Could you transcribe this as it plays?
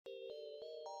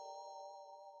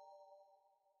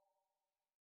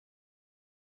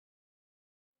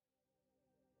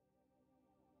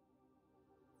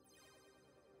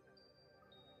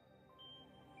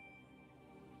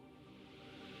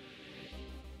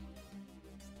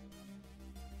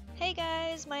Hey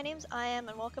guys, my name's Iam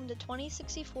and welcome to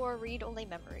 2064 Read Only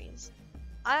Memories.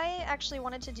 I actually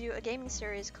wanted to do a gaming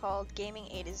series called Gaming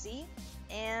A to Z,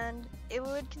 and it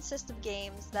would consist of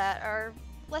games that are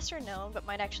lesser known but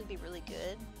might actually be really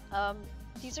good. I'm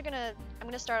gonna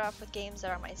start off with games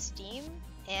that are on my Steam,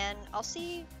 and I'll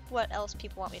see what else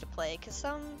people want me to play, because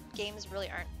some games really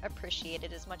aren't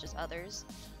appreciated as much as others.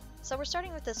 So we're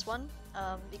starting with this one,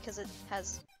 because it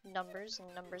has numbers,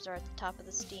 and numbers are at the top of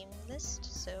the Steam list,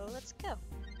 so let's go.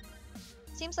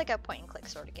 Seems like a point and click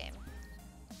sort of game.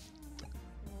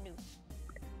 No.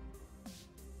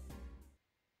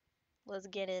 Let's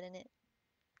get it in it.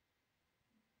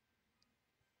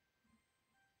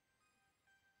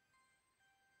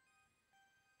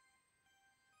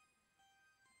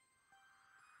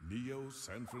 Neo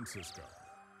San Francisco,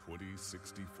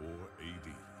 2064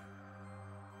 AD.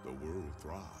 The world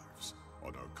thrives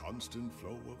on a constant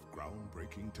flow of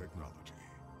groundbreaking technology.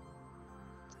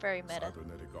 It's very meta.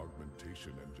 Cybernetic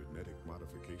augmentation and genetic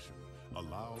modification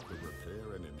allow the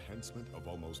repair and enhancement of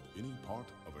almost any part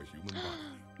of a human body.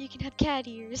 You can have cat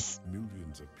ears.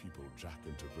 Millions of people jack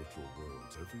into virtual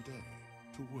worlds every day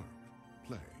to work,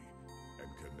 play, and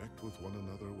connect with one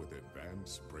another with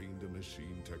advanced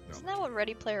brain-to-machine technology. Isn't that what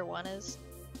Ready Player One is?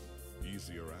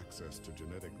 Easier access to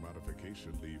genetic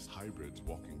modification leaves hybrids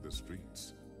walking the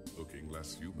streets, looking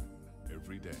less human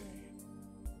every day.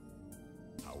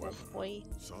 However,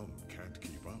 some can't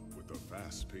keep up with the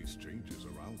fast-paced changes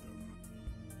around them.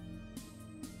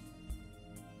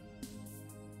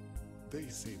 They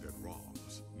say that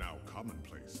ROMs, now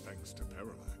commonplace thanks to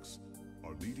Parallax,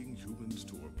 are leading humans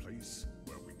to a place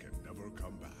where we can never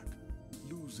come back,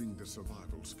 losing the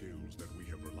survival skills that we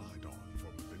have relied on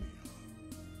for millennia.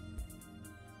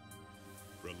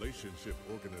 Relationship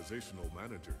organizational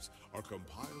managers are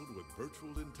compiled with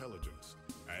virtual intelligence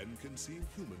and can seem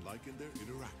human-like in their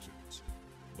interactions.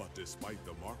 But despite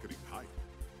the marketing hype,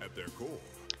 at their core...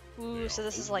 Ooh, so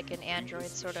this is like an Android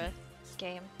sort of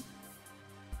game.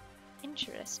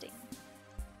 Interesting.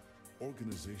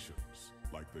 Organizations,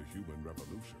 like the Human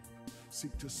Revolution,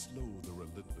 seek to slow the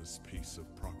relentless pace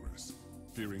of progress,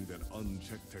 fearing that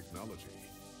unchecked technology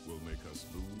will make us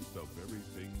lose the very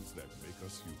things that make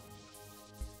us human.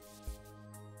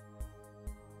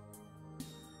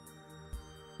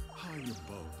 High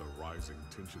above the rising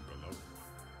tension below,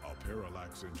 a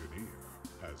Parallax engineer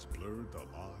has blurred the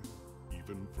line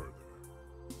even further.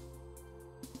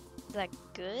 Is that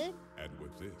good? And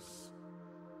with this,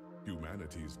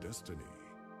 humanity's destiny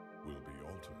will be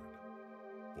altered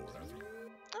forever.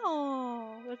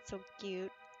 Oh, that's so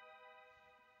cute.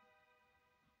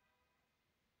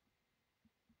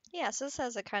 Yeah, so this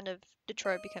has a kind of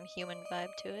Detroit Become Human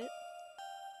vibe to it.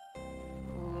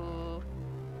 Ooh.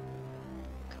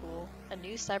 Cool. A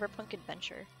new cyberpunk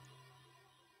adventure.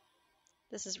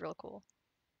 This is real cool.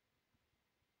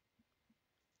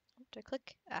 Do I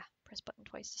click? Ah, press button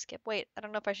twice to skip. Wait, I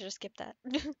don't know if I should have skipped that.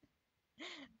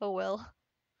 Oh well.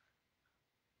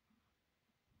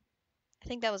 I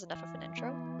think that was enough of an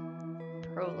intro.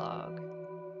 Prologue.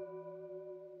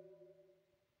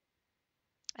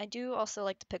 I do also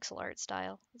like the pixel art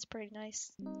style. It's pretty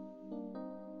nice.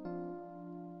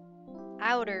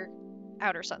 Outer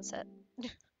Sunset.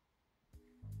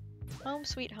 Home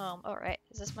sweet home. Oh, right.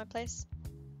 Is this my place?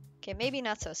 Okay, maybe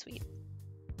not so sweet.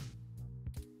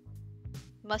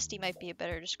 Musty might be a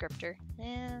better descriptor.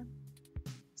 Yeah.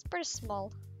 It's pretty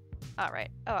small. Alright.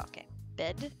 Oh, okay.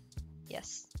 Bed.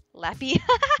 Yes. Lappy.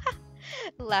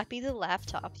 Lappy the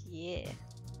laptop. Yeah.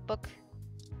 Book.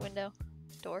 Window.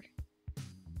 Door.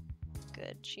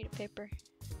 Good. Sheet of paper.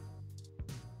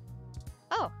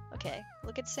 Oh, okay.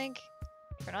 Look at sink.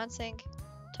 Turn on sink.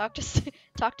 Talk to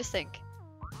talk to sink.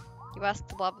 You ask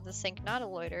the blob of the sink not to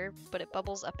loiter, but it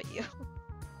bubbles up at you.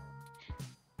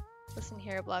 Listen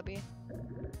here, Blobby.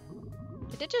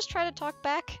 Did it just try to talk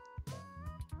back?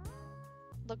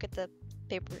 Look at the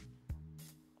paper.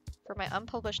 For my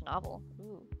unpublished novel.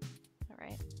 Ooh.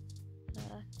 Alright.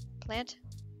 Plant?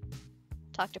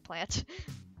 Talk to plant.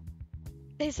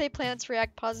 They say plants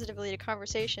react positively to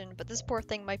conversation, but this poor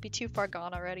thing might be too far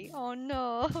gone already. Oh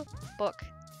no! Book.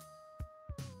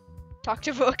 Talk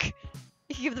to book.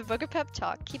 You give the book a pep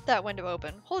talk. Keep that window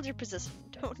open. Hold your position.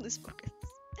 Don't lose focus.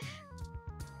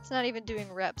 It's not even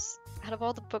doing reps. Out of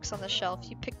all the books on the shelf,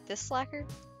 you picked this slacker?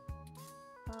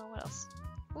 What else?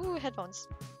 Ooh, headphones.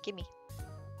 Gimme.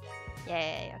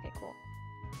 Yay, okay, cool.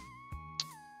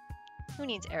 Who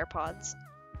needs AirPods?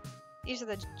 These are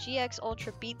the GX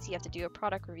Ultra Beats you have to do a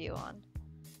product review on.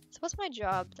 So what's my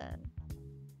job then?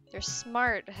 They're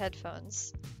smart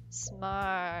headphones.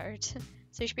 Smart.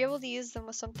 So you should be able to use them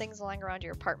with some things lying around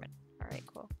your apartment. Alright,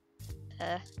 cool.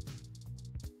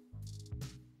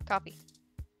 Copy.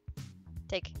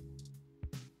 Take.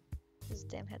 These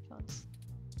damn headphones.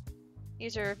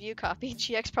 User review copy.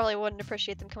 GX probably wouldn't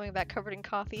appreciate them coming back covered in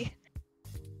coffee.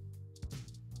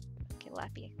 Okay,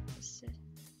 Lappy. Just,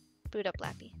 boot up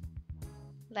Lappy.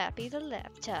 Lappy the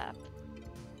laptop.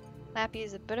 Lappy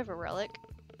is a bit of a relic.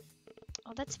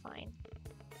 Oh, that's fine.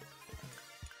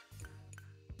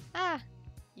 Ah!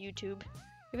 YouTube.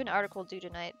 We have an article due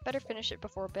tonight. Better finish it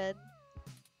before bed.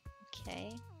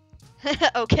 Okay.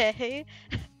 Okay.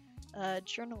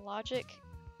 Journalogic.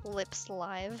 Lips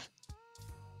Live.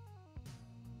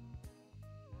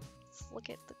 Let's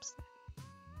look at Lips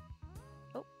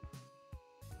Live.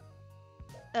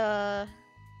 Oh.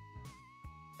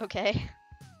 Okay.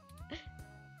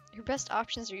 Your best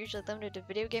options are usually limited to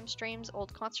video game streams,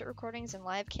 old concert recordings, and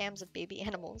live cams of baby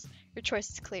animals. Your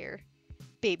choice is clear.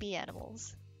 Baby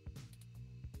animals.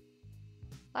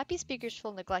 Lappy speakers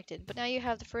feel neglected, but now you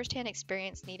have the first-hand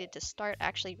experience needed to start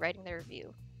actually writing the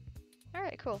review.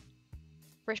 Alright, cool.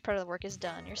 First part of the work is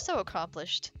done. You're so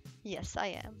accomplished. Yes,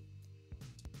 I am.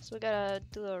 So we gotta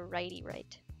do a righty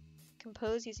right.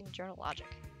 Compose using Journalogic.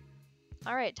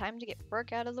 Alright, time to get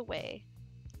work out of the way.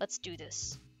 Let's do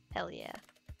this. Hell yeah.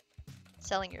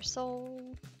 Selling your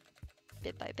soul.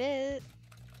 Bit by bit.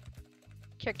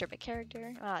 Character by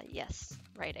character. Ah, yes.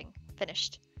 Writing.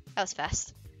 Finished. That was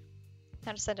fast.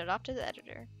 Now to send it off to the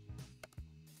editor.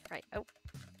 Right. Oh.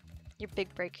 Your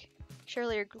big break.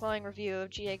 Surely your glowing review of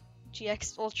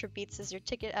GX Ultra Beats is your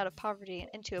ticket out of poverty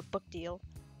and into a book deal.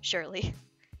 Surely.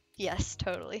 Yes,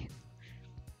 totally.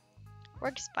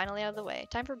 Work's finally out of the way.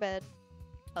 Time for bed.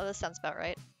 Oh, this sounds about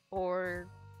right. Or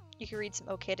you can read some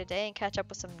OK Today and catch up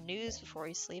with some news before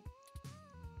you sleep.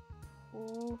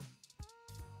 Ooh.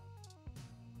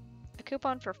 A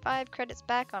coupon for 5 credits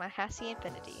back on a Hassie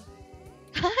Infinity.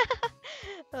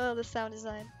 Oh, the sound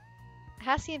design.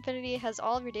 Hassie Infinity has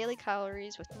all of your daily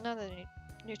calories with none of the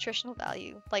nutritional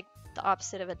value, like the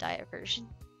opposite of a diet version.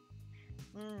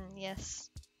 Yes.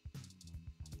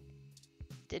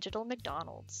 Digital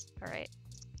McDonald's. Alright,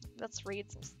 let's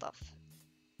read some stuff.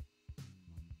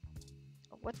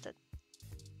 Oh, what the?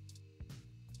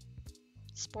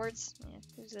 Sports? Yeah,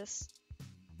 who's this?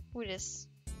 Who this?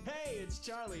 Hey, it's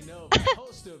Charlie Nova,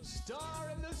 host of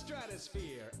Star in the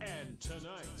Stratosphere, and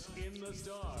tonight in the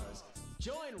stars,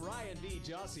 join Ryan D.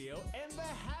 Josio and the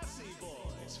Hassie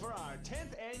Boys for our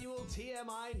 10th annual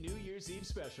TMI New Year's Eve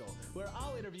special, where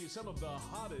I'll interview some of the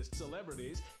hottest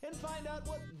celebrities and find out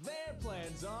what their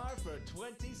plans are for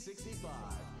 2065.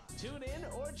 Tune in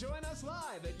or join us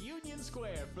live at Union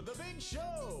Square for the big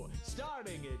show,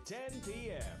 starting at 10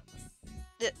 p.m.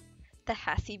 The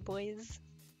Hassie Boys.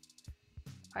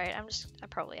 Alright, I'm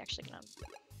probably actually gonna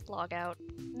log out.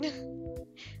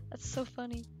 That's so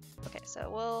funny. Okay, so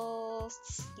we'll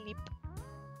sleep.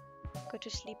 Go to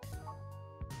sleep.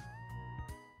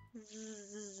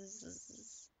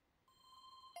 Zzz.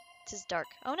 It is dark.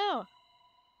 Oh no!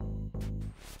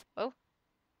 Oh.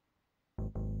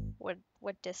 What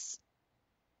dis?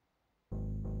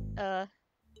 Is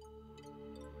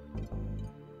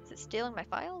it stealing my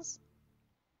files?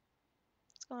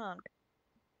 What's going on?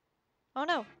 Oh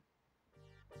no!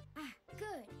 Ah,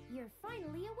 good. You're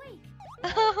finally awake.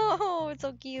 Oh, it's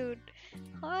so cute.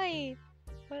 Hi.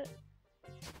 What?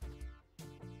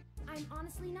 I'm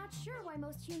honestly not sure why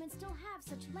most humans still have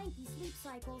such lengthy sleep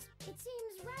cycles. It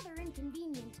seems rather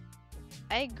inconvenient.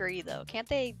 I agree though. Can't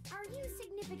they? Are you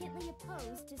significantly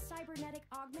opposed to cybernetic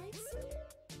augments?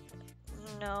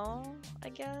 No, I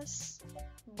guess.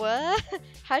 What?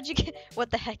 How'd you get?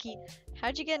 What the hecky?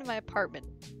 How'd you get in my apartment?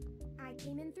 I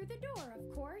came in through the door, of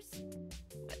course.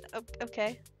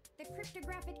 Okay. The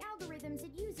cryptographic algorithms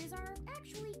it uses are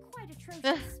actually quite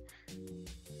atrocious.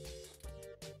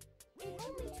 It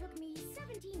only took me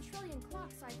 17 trillion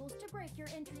clock cycles to break your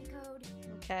entry code.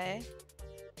 Okay.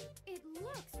 It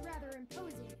looks rather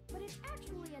imposing, but it's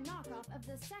actually a knockoff of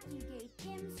the SecuGate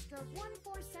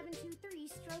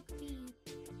M/14723-B.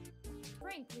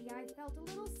 Frankly, I felt a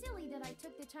little silly that I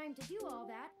took the time to do all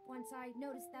that once I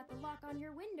noticed that the lock on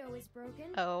your window is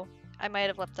broken. Oh, I might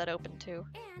have left that open too.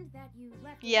 And that you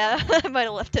left Yeah, it I might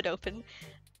have left it open.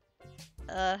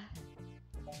 The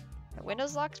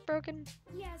Windows lock's broken?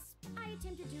 Yes, I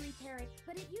attempted to repair it,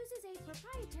 but it uses a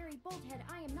proprietary bolt head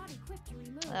I am not equipped to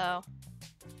remove. Oh.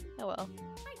 Oh well.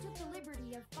 I took the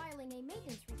liberty of filing a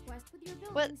maintenance request with your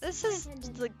building's What? This is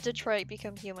superintendent. like Detroit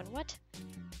Become Human. What?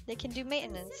 They can do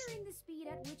maintenance. Considering the speed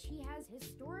at which he has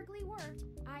historically worked,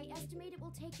 I estimate it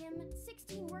will take him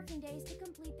 16 working days to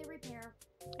complete the repair.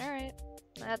 Alright.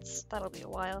 That'll be a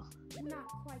while. Not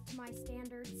quite to my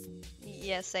standards.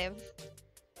 Yeah, same.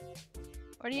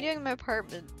 What are you doing in my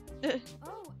apartment?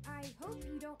 Oh, I hope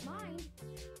you don't mind.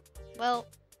 Well,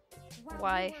 While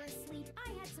why? you were asleep, I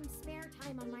had some spare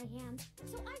time on my hands,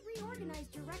 so I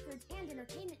reorganized your records and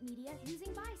entertainment media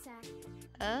using BISAC.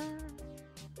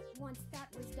 Once that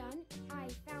was done, I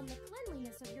found the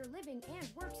cleanliness of your living and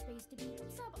workspace to be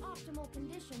suboptimal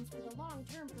conditions for the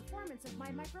long-term performance of my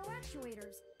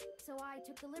microactuators. So I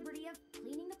took the liberty of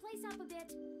cleaning the place up a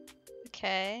bit.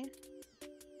 Okay.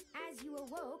 As you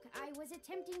awoke, I was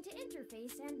attempting to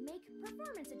interface and make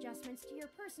performance adjustments to your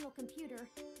personal computer,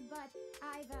 but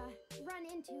I've run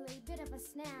into a bit of a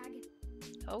snag.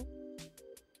 Oh.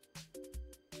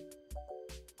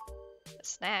 A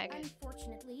snag.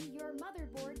 Unfortunately, your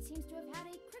motherboard seems to have had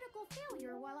a critical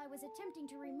failure while I was attempting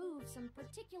to remove some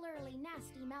particularly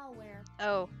nasty malware.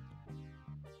 Oh.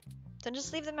 Then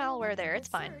just leave the malware there, it's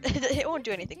fine. Absurd, It won't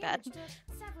do anything bad. damage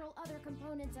to several other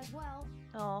components as well.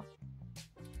 Oh.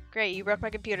 Great, you broke my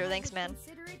computer, I thanks would man.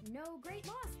 consider it no great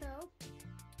loss, though.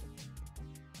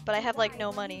 But I have like Why no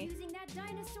were you money. using that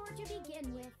dinosaur to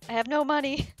begin with? I have no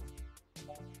money.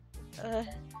 Don't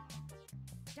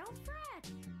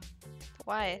fret.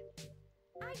 Why?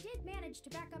 I did manage to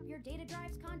back up your data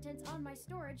drive's contents on my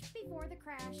storage before the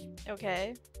crash.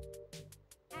 Okay.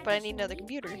 But I need another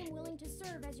computer. I am willing to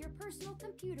serve as your personal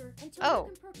computer until Oh,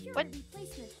 you can procure what? a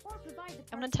replacement or provide the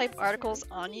I'm gonna parts type necessary articles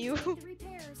for on me you. to make the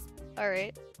repairs.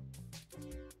 Alright.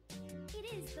 It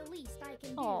is the least I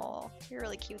can do. Aw, you're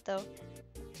really cute though.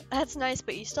 That's nice,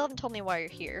 but you still haven't told me why you're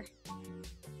here.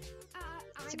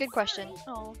 It's a I'm good question.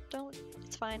 sorry. Oh, don't.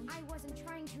 It's fine. I wasn't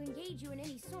trying to engage you in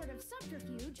any sort of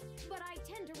subterfuge, but I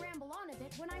tend to ramble on a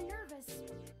bit when I'm nervous.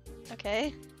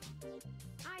 Okay.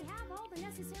 I have all the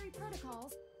necessary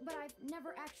protocols, but I've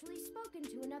never actually spoken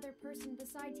to another person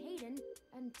besides Hayden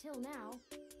until now.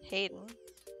 Hayden.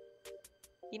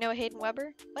 You know Hayden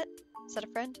Weber? What? Is that a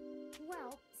friend?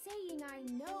 Well, saying I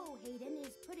know Hayden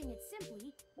is putting it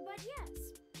simply, but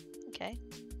yes. Okay.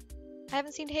 I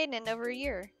haven't seen Hayden in over a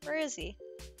year. Where is he?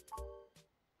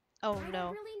 Oh I no.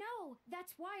 don't really know.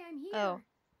 That's why I'm here. Oh.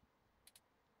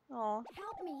 Aw.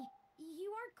 Help me.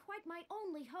 You aren't quite my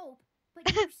only hope, but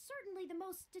you're certainly the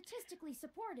most statistically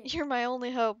supported. You're my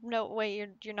only hope. No, wait,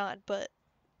 you're not, but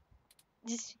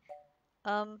just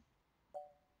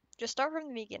just start from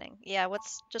the beginning. Yeah,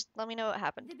 just let me know what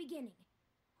happened. The beginning.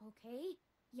 Okay.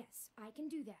 Yes, I can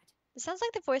do that. It sounds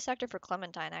like the voice actor for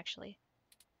Clementine, actually.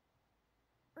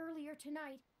 Earlier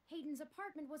tonight, Hayden's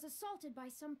apartment was assaulted by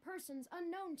some persons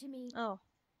unknown to me. Oh.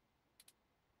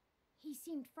 He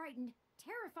seemed frightened,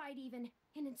 terrified even,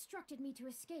 and instructed me to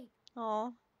escape.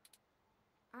 Aw.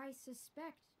 I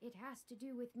suspect it has to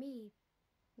do with me.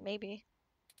 Maybe.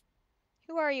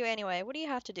 Who are you anyway? What do you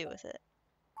have to do with it?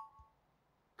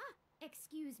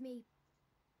 Excuse me.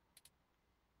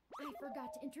 I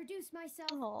forgot to introduce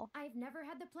myself. Aw. I've never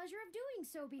had the pleasure of doing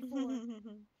so before.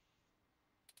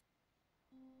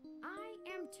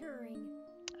 I am Turing.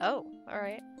 Oh,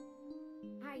 alright.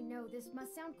 I know this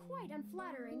must sound quite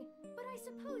unflattering, but I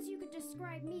suppose you could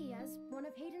describe me as one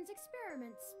of Hayden's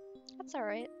experiments. That's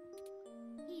alright.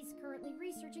 He's currently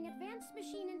researching advanced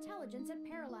machine intelligence at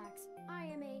Parallax. I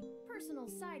am a personal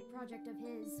side project of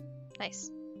his.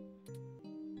 Nice.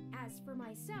 As for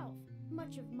myself,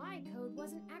 much of my code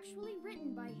wasn't actually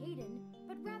written by Hayden,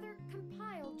 but rather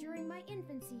compiled during my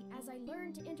infancy as I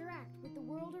learned to interact with the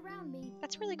world around me.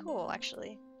 That's really cool,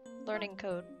 actually. Learning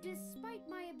code. Despite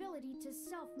my ability to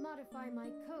self-modify my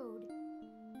code,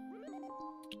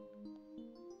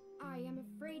 I am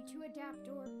afraid to adapt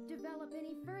or develop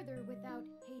any further without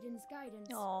Hayden's guidance.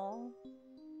 Aww.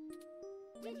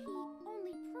 Did he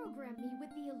only program me with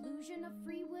the illusion of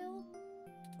free will?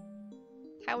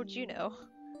 How would you know?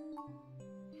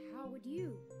 How would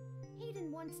you?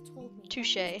 Hayden once told me that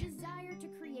Touché. his desire to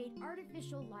create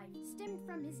artificial life stemmed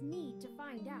from his need to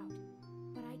find out.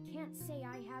 But I can't say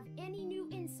I have any new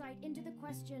insight into the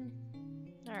question.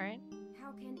 Alright.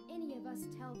 How can any of us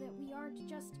tell that we aren't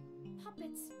just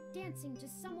puppets dancing to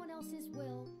someone else's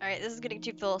will? Alright, this is getting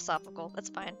too philosophical. That's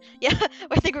fine. Yeah,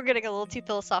 I think we're getting a little too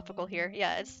philosophical here.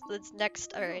 Yeah, it's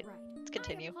next. Alright, You're right. let's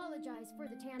continue. I apologize for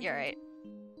the tangent. You're right.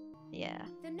 Yeah.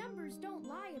 The numbers don't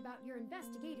lie about your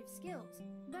investigative skills,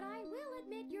 but I will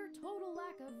admit your total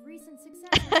lack of recent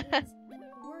success is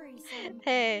worrisome.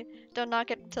 Hey, don't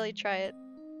knock it until you try it.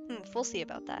 We'll see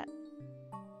about that.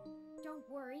 Don't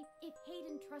worry, if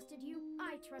Hayden trusted you,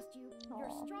 I trust you. You're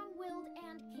Aw. strong-willed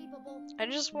and capable. I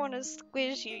just want to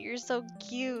squish you. You're so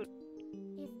cute.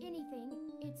 If anything,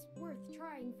 it's worth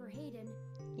trying for Hayden.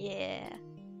 Yeah.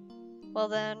 Well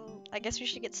then, I guess we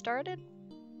should get started?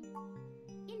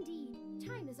 Indeed,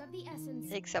 time is of the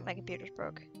essence. Except my computer's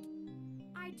broke.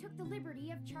 I I took the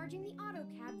liberty of charging the auto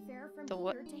cab fare from The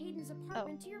what? here to Hayden's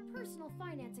apartment to your personal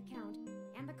finance account.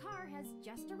 And the car has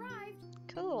just arrived.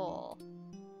 Cool.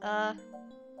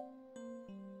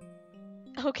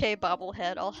 Okay,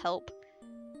 bobblehead, I'll help.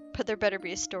 But there better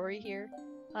be a story here.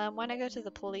 Why not go to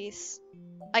the police?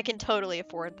 I can totally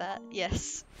afford that.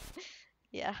 Yes.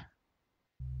 Yeah.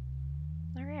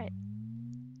 Alright.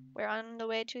 We're on the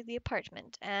way to the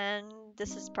apartment, and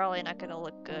this is probably not gonna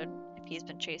look good if he's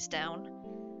been chased down.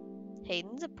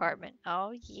 Hayden's apartment.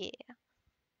 Oh, yeah.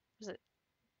 Was it?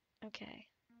 Okay.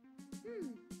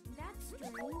 That's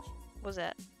strange. What was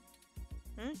that?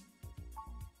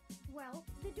 Well,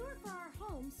 the door for our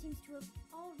home seems to have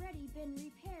already been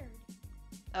repaired.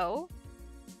 Oh?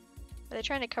 Are they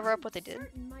trying to cover up what they did?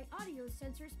 Certain my audio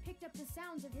sensors picked up the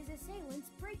sounds of his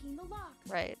assailants breaking the lock.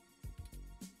 Right.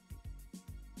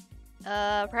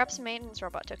 Perhaps a maintenance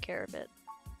robot took care of it.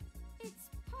 It's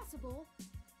possible.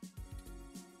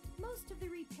 Most of the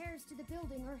repairs to the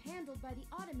building are handled by the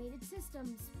automated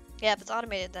systems. Yeah, if it's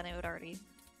automated, then it would already,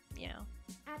 you know.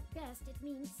 At best, it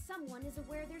means someone is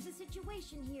aware there's a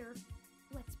situation here.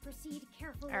 Let's proceed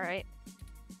carefully. Alright.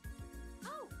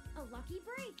 Oh, a lucky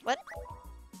break. What?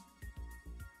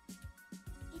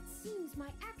 It seems my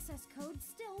access codes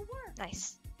still work.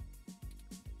 Nice.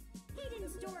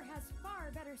 Hayden's door has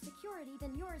far better security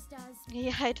than yours does.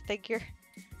 Yeah, I'd figure.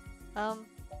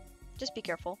 Just be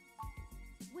careful.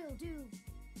 Will do.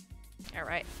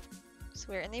 Alright. So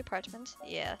we're in the apartment.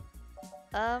 Yeah.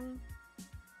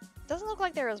 Doesn't look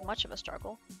like there was much of a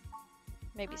struggle.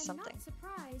 Maybe I'm something. not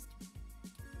surprised.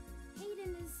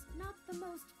 Hayden is not the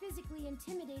most physically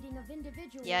intimidating of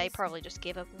individuals. Yeah, he probably just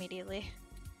gave up immediately.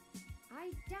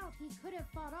 I doubt he could have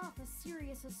fought off a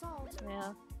serious assault.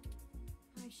 Yeah.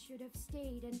 I should have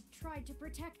stayed and tried to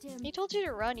protect him. He told you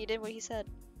to run, you did what he said.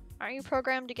 Aren't you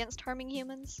programmed against harming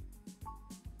humans?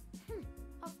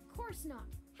 Of course not.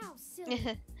 How silly.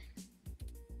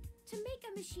 To make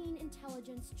a machine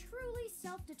intelligence truly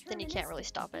self-deterministic, Then you can't really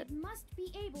stop it. it must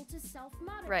be able to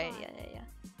self-modify. Right, yeah.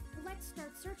 Let's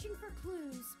start searching for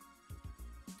clues.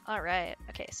 Alright,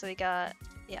 okay, so we got,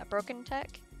 broken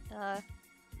tech, a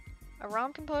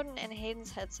ROM component, and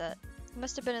Hayden's headset. He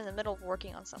must have been in the middle of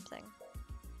working on something.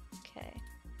 Okay.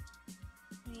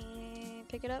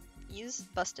 Pick it up. Use.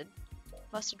 Busted.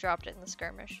 Must have dropped it in the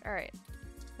skirmish. Alright.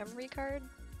 Memory card?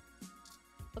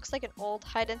 Looks like an old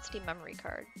high-density memory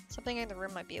card. Something in the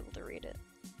room might be able to read it.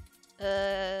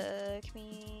 Can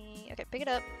we... Okay, pick it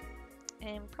up.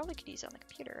 And probably could use it on the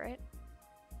computer, right?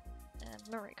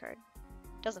 Memory card.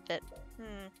 Doesn't fit.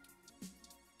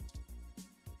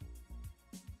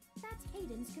 That's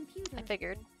Hayden's computer. I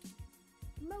figured.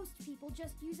 Most people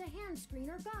just use a hand screen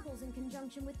or goggles in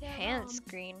conjunction with their Hand ROM.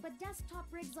 screen. But desktop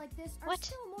rigs like this are What?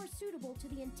 still more suitable to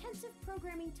the intensive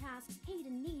programming tasks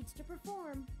Hayden needs to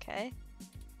perform. Okay.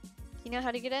 You know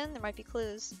how to get in? There might be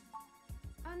clues.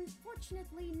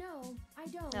 Unfortunately, no, I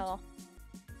don't. No.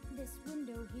 This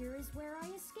window here is where I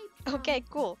escaped from. Okay,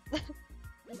 cool. It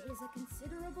is a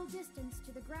considerable distance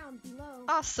to the ground below.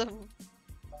 Awesome.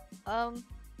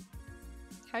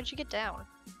 How'd you get down?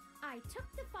 I took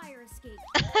the fire escape.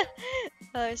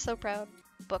 I'm so proud.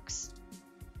 Books.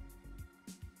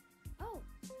 Oh,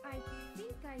 I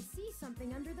think I see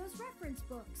something under those reference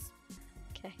books.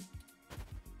 Okay.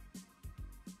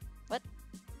 What?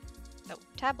 Oh,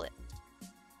 tablet.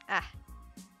 Ah.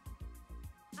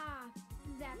 Ah,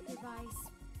 that device.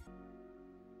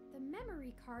 The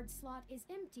memory card slot is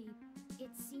empty. It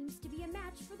seems to be a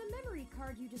match for the memory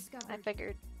card you discovered. I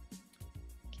figured.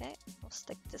 Okay, we'll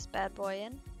stick this bad boy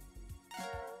in.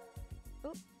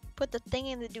 Oop, put the thing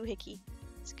in the doohickey.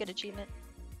 It's a good achievement.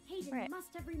 Hayden Right.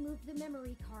 must have removed the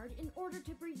memory card in order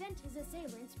to prevent his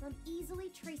assailants from easily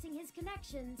tracing his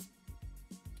connections.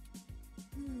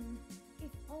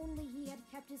 If only he had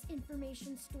kept his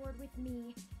information stored with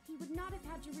me, he would not have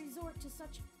had to resort to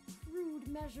such crude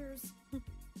measures.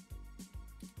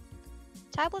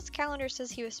 Tablet's calendar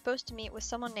says he was supposed to meet with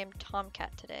someone named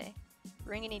Tomcat today.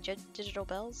 Ring any digital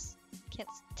bells? Can't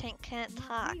Not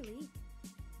talk. really.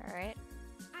 Alright.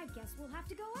 I guess we'll have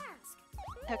to go ask.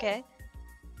 Okay.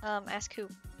 Ask who?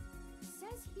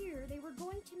 Says here they were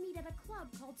going to meet at a club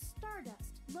called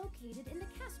Stardust, located in the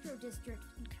Castro district.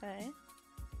 Okay.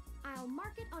 I'll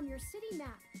mark it on your city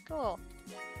map. Cool.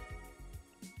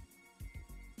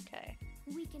 Okay.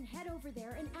 We can head over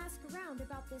there and ask around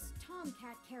about this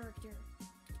Tomcat character.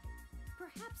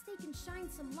 Perhaps they can shine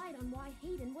some light on why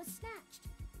Hayden was snatched.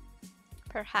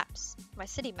 Perhaps. My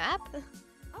city map?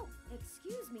 Oh,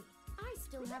 excuse me. I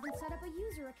still haven't set up a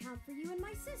user account for you in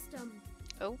my system.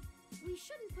 Oh. We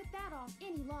shouldn't put that off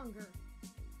any longer.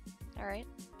 Alright.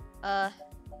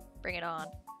 Bring it on.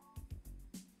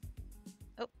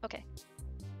 Oh, okay.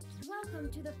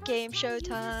 Welcome to the first Game show user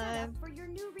time. setup for your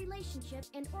new relationship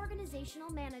and organizational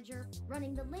manager,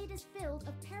 running the latest build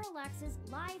of Parallax's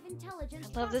live intelligence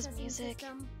I love this processing music.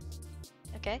 system.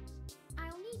 Okay.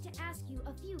 I'll need to ask you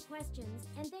a few questions,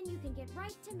 and then you can get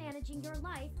right to managing your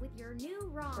life with your new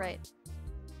ROM. Right.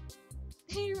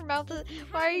 Your mouth is. If you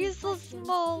Why have are you any so questions,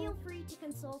 small? Feel free to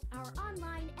consult our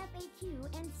online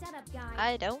FAQ and setup guide.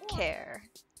 I don't Or, care.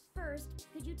 First,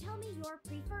 could you tell me your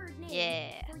preferred name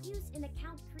Yeah. for use in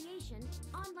account creation,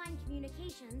 online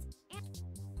communications, and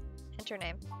Enter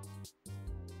name.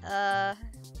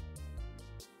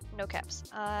 No caps.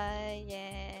 I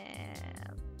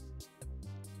am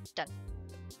done.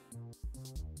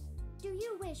 do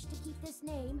you wish to keep this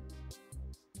name?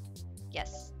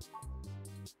 Yes.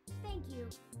 Thank you.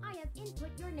 I have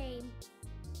input your name.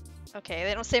 Okay,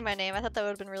 they don't say my name. I thought that would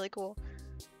have been really cool.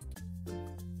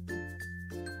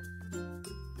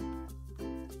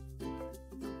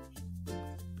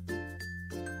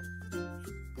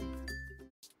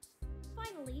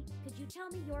 Finally, could you tell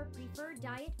me your preferred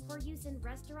diet for use in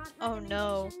restaurant Oh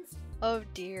no. recommendations? Oh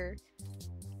dear.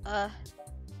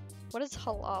 What is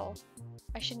halal?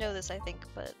 I should know this, I think,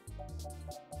 but.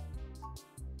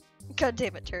 God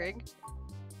damn it, Turing.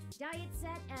 Diet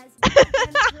set as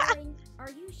Turing. Are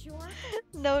you sure?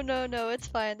 No, it's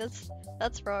fine.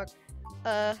 That's wrong.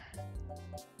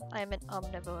 I'm an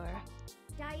omnivore.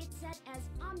 Diet set as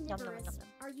omnivorous. nom.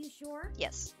 Are you sure?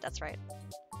 Yes, that's right.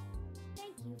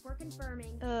 Thank you for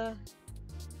confirming.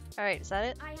 Alright, is that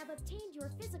it? I have obtained your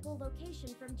physical location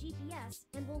from GPS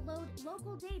and will load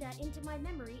local data into my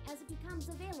memory as it becomes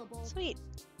available. Sweet.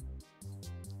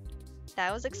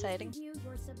 That was Please exciting. review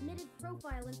your submitted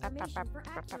profile information for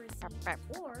accuracy,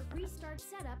 or restart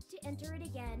setup to enter it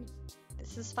again.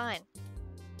 This is fine.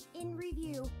 In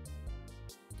review.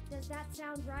 Does that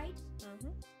sound right? Mm-hmm.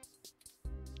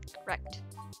 Correct.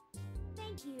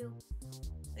 Thank you.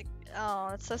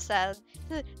 Oh, it's so sad.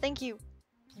 Thank you.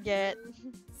 Yeah.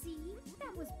 See,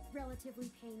 that was relatively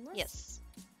painless. Yes.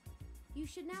 You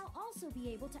should now also be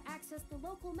able to access the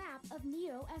local map of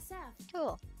Neo SF.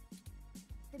 Cool.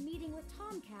 The meeting with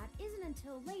Tomcat isn't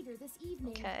until later this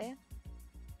evening. Okay.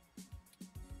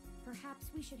 Perhaps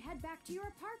we should head back to your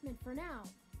apartment for now.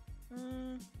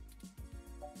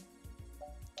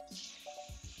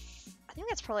 I think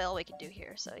that's probably all we can do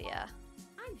here, so yeah.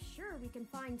 I'm sure we can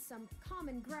find some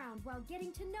common ground while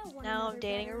getting to know one Now another I'm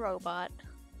dating better. a robot.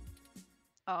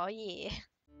 Oh yeah.